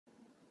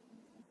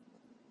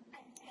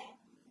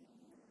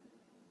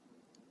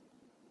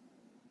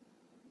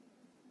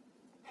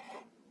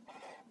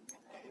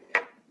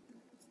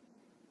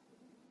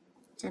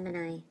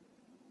Gemini.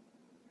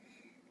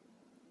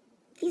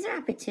 These are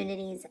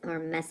opportunities or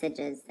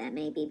messages that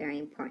may be very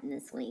important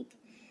this week.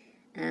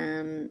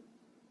 For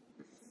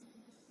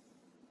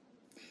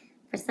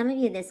some of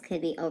you, this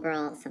could be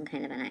overall some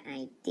kind of an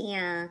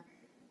idea,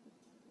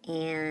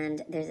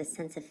 and there's a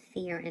sense of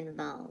fear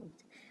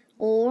involved.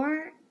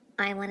 Or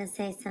I want to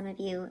say some of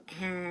you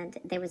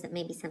there was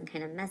maybe some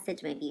kind of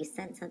message, maybe you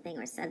sent something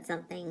or said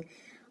something,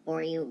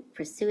 or you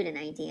pursued an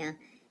idea,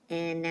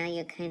 and now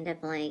you're kind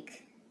of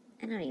like,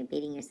 I don't know, you're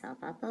beating yourself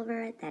up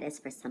over it. That is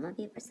for some of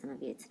you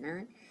it's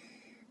not.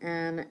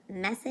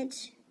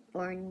 Message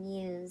or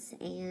news,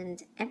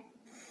 and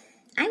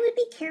I would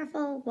be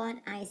careful what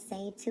I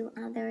say to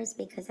others,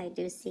 because I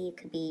do see it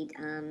could be,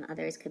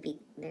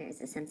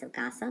 there's a sense of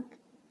gossip,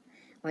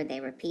 or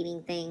they're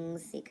repeating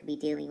things. You could be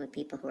dealing with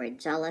people who are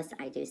jealous.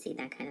 I do see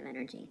that kind of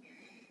energy.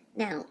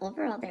 Now,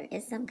 overall, there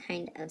is some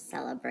kind of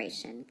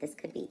celebration. This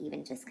could be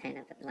even just kind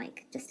of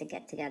like just a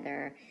get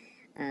together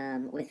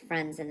with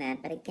friends and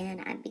that. But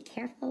again, I'd be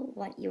careful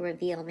what you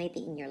reveal,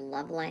 maybe in your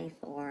love life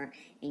or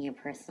in your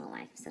personal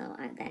life. So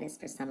that is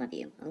for some of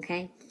you,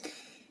 okay?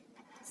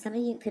 Some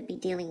of you could be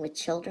dealing with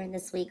children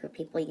this week, or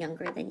people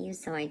younger than you.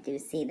 So I do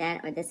see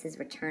that. Or this is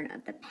return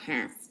of the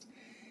past.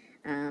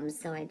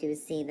 So I do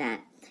see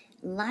that.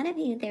 A lot of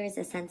you, there is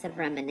a sense of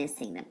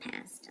reminiscing the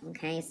past,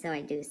 okay? So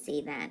I do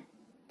see that.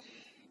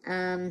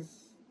 Can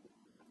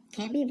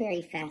be a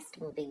very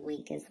fast-moving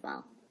week as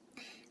well.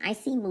 I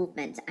see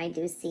movement. I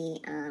do see,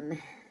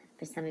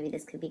 for some of you,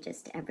 this could be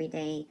just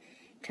everyday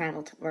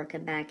travel to work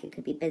and back. You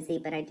could be busy,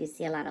 but I do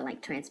see a lot of,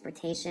 like,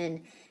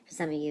 transportation. For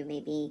some of you,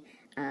 maybe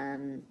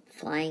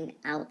flying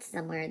out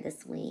somewhere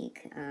this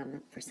week.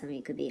 For some of you,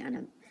 it could be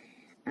on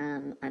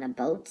a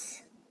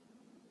boat.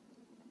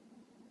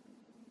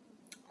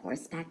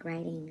 Horseback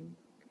riding,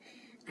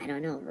 I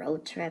don't know,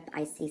 road trip.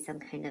 I see some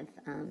kind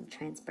of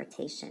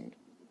transportation.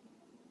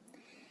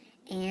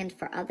 And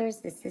for others,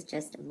 this is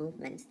just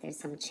movement. There's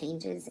some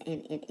changes,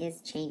 and it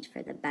is change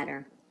for the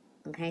better.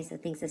 Okay, so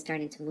things are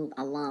starting to move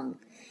along,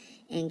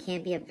 and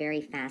can be a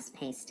very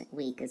fast-paced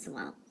week as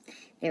well.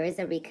 There is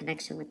a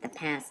reconnection with the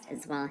past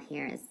as well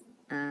here is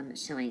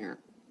showing up.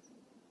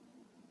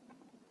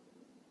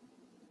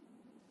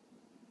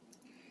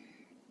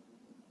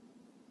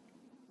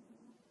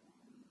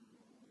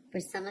 For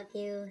some of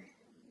you,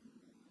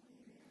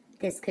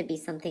 this could be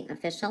something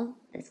official.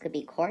 This could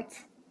be court.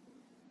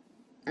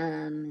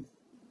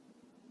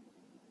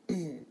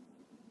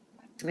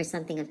 Or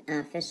something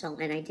official,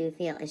 and I do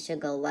feel it should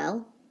go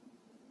well.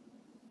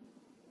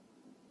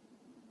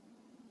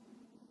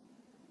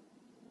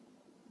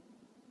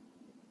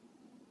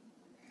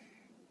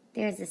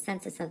 There's a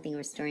sense of something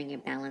restoring your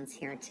balance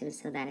here too,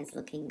 so that is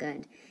looking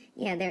good.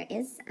 Yeah, there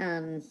is,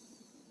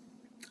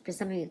 for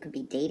some of you, it could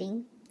be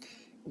dating.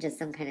 Just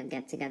some kind of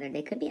get-together.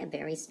 They could be a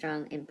very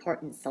strong,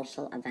 important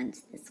social event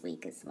this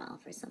week as well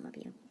for some of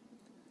you.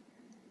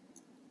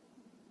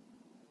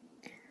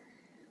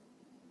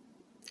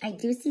 I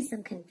do see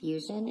some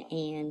confusion,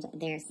 and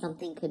there's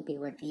something could be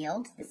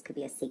revealed. This could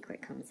be a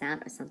secret comes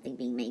out, or something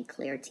being made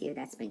clear to you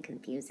that's been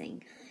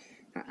confusing.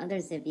 For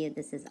others of you,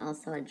 this is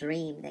also a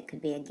dream that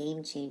could be a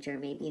game changer.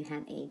 Maybe you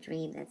have a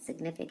dream that's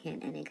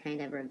significant, and it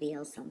kind of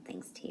reveals some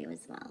things to you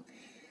as well.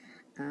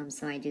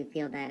 So I do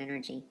feel that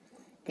energy.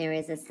 There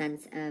is a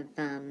sense of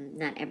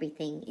not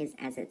everything is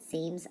as it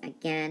seems.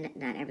 Again,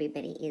 not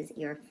everybody is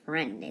your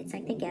friend. It's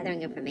like they're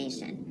gathering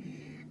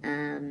information.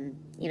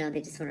 You know,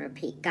 they just want to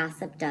repeat.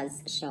 Gossip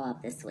does show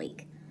up this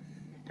week.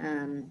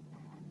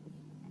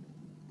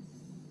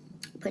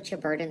 Put your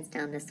burdens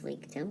down this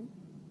week, too.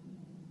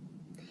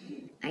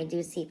 I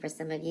do see for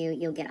some of you,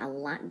 you'll get a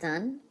lot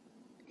done,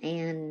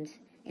 and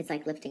it's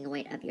like lifting a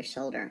weight off your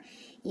shoulder.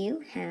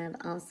 You have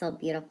also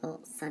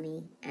beautiful,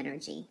 sunny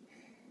energy.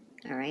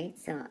 All right,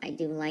 so I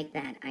do like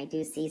that. I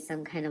do see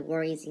some kind of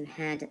worries you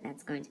had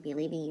that's going to be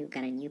leaving. You've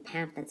got a new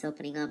path that's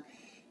opening up.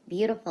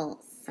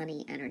 Beautiful,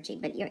 sunny energy,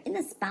 but you're in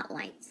the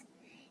spotlight.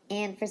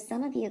 And for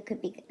some of you,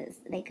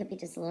 they could be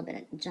just a little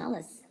bit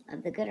jealous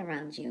of the good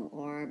around you,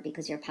 or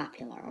because you're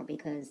popular, or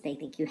because they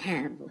think you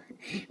have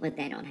what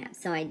they don't have.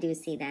 So I do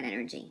see that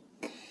energy.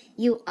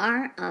 You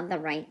are on the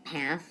right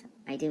path.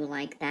 I do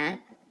like that.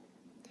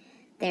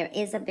 There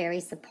is a very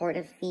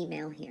supportive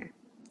female here.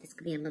 This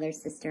could be a mother,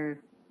 sister.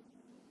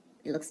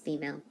 It looks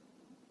female.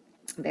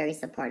 Very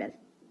supportive.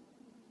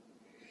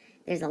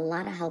 There's a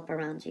lot of help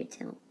around you,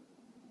 too.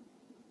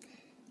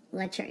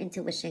 Let your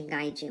intuition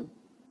guide you.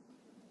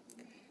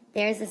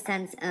 There's a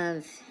sense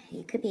of,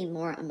 you could be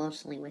more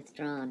emotionally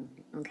withdrawn,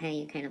 okay?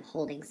 You're kind of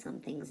holding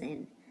some things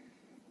in.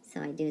 So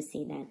I do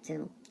see that,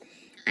 too.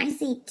 I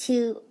see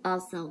two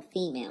also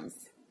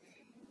females.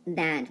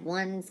 That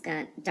one's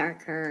got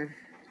darker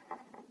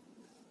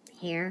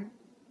hair,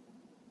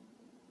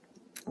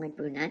 like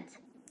brunette.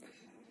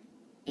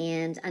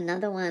 And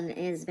another one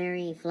is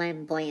very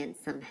flamboyant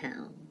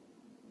somehow.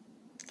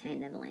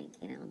 Kind of like,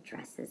 you know,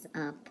 dresses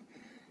up.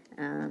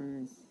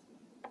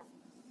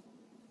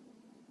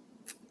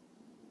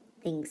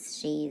 Thinks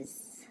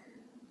she's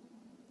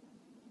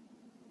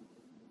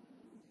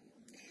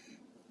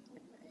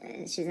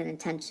an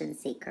attention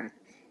seeker.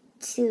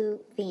 two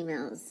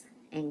females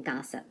and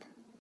gossip.